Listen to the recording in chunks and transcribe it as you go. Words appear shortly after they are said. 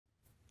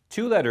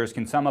Two letters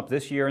can sum up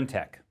this year in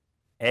tech: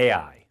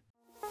 AI.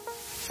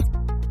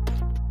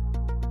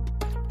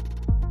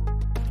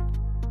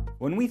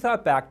 When we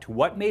thought back to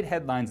what made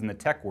headlines in the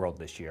tech world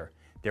this year,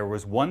 there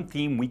was one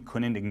theme we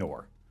couldn't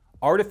ignore: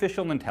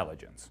 artificial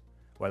intelligence.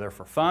 Whether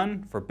for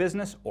fun, for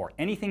business, or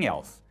anything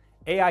else,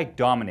 AI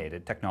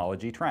dominated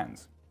technology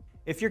trends.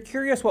 If you're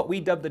curious what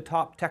we dubbed the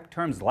top tech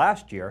terms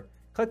last year,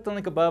 click the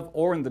link above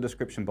or in the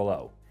description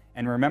below.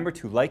 And remember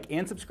to like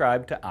and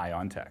subscribe to Eye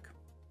on Tech.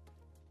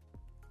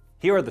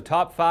 Here are the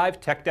top 5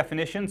 tech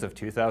definitions of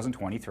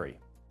 2023.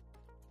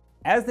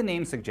 As the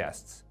name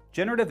suggests,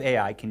 generative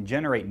AI can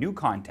generate new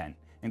content,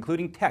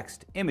 including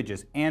text,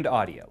 images, and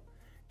audio.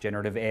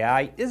 Generative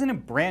AI isn't a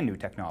brand new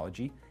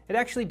technology. It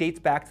actually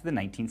dates back to the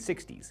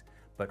 1960s.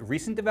 But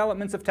recent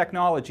developments of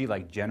technology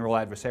like general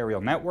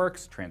adversarial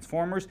networks,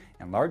 transformers,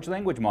 and large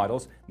language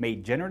models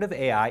made generative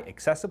AI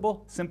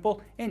accessible,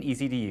 simple, and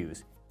easy to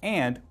use,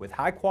 and with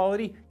high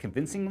quality,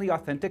 convincingly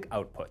authentic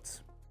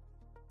outputs.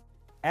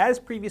 As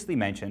previously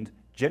mentioned,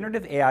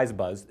 generative AI's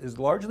buzz is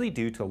largely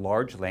due to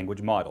large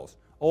language models,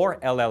 or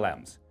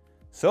LLMs.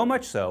 So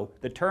much so,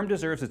 the term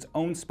deserves its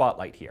own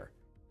spotlight here.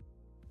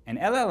 An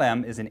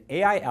LLM is an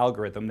AI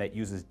algorithm that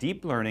uses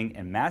deep learning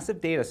and massive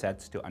data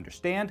sets to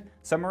understand,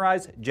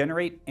 summarize,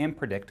 generate, and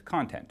predict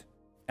content.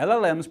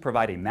 LLMs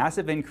provide a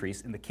massive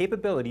increase in the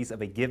capabilities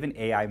of a given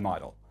AI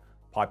model.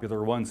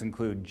 Popular ones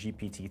include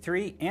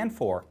GPT-3 and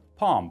 4,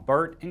 Palm,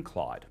 BERT, and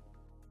Claude.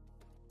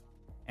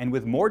 And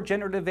with more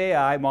generative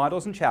AI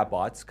models and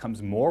chatbots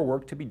comes more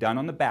work to be done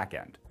on the back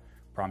end.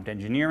 Prompt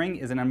engineering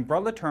is an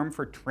umbrella term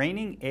for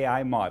training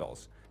AI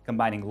models,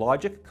 combining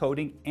logic,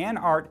 coding, and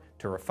art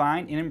to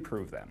refine and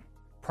improve them.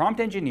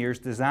 Prompt engineers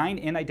design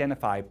and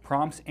identify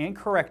prompts and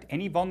correct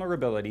any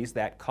vulnerabilities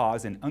that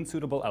cause an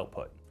unsuitable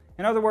output.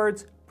 In other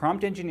words,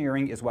 prompt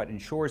engineering is what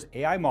ensures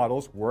AI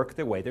models work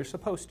the way they're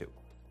supposed to.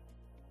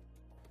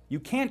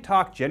 You can't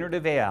talk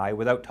generative AI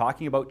without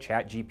talking about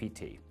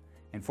ChatGPT.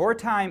 And for a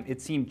time,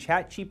 it seemed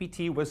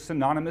ChatGPT was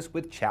synonymous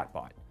with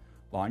chatbot.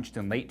 Launched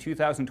in late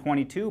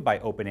 2022 by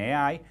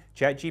OpenAI,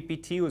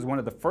 ChatGPT was one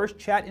of the first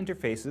chat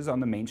interfaces on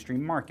the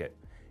mainstream market.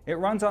 It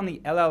runs on the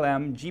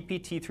LLM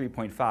GPT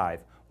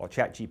 3.5, while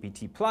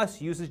ChatGPT Plus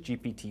uses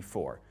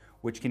GPT-4,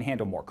 which can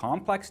handle more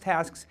complex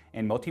tasks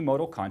and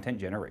multimodal content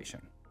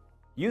generation.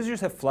 Users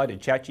have flooded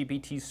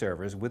ChatGPT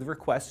servers with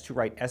requests to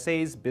write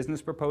essays,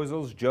 business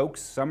proposals,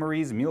 jokes,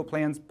 summaries, meal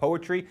plans,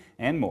 poetry,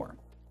 and more.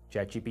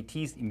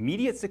 ChatGPT's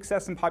immediate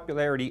success and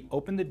popularity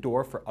opened the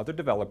door for other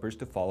developers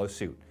to follow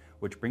suit,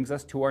 which brings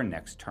us to our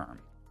next term.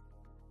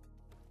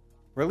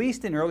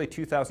 Released in early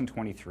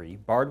 2023,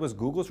 Bard was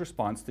Google's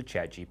response to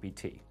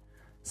ChatGPT.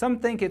 Some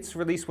think its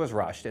release was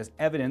rushed, as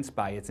evidenced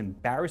by its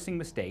embarrassing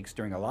mistakes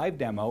during a live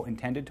demo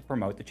intended to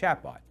promote the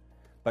chatbot.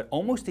 But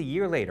almost a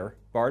year later,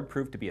 Bard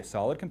proved to be a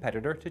solid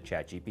competitor to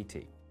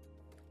ChatGPT.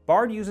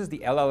 Bard uses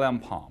the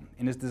LLM Palm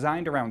and is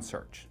designed around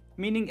search,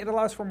 meaning it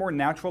allows for more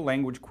natural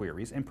language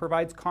queries and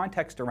provides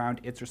context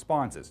around its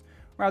responses,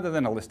 rather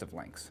than a list of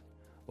links.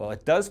 While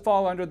it does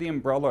fall under the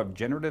umbrella of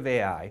generative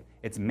AI,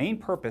 its main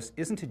purpose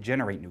isn't to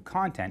generate new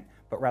content,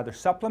 but rather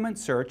supplement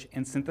search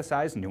and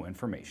synthesize new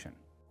information.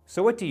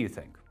 So what do you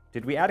think?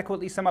 Did we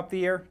adequately sum up the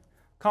year?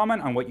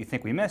 Comment on what you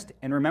think we missed,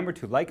 and remember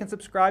to like and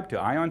subscribe to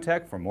Eye on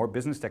Tech for more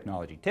business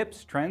technology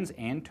tips, trends,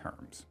 and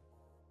terms.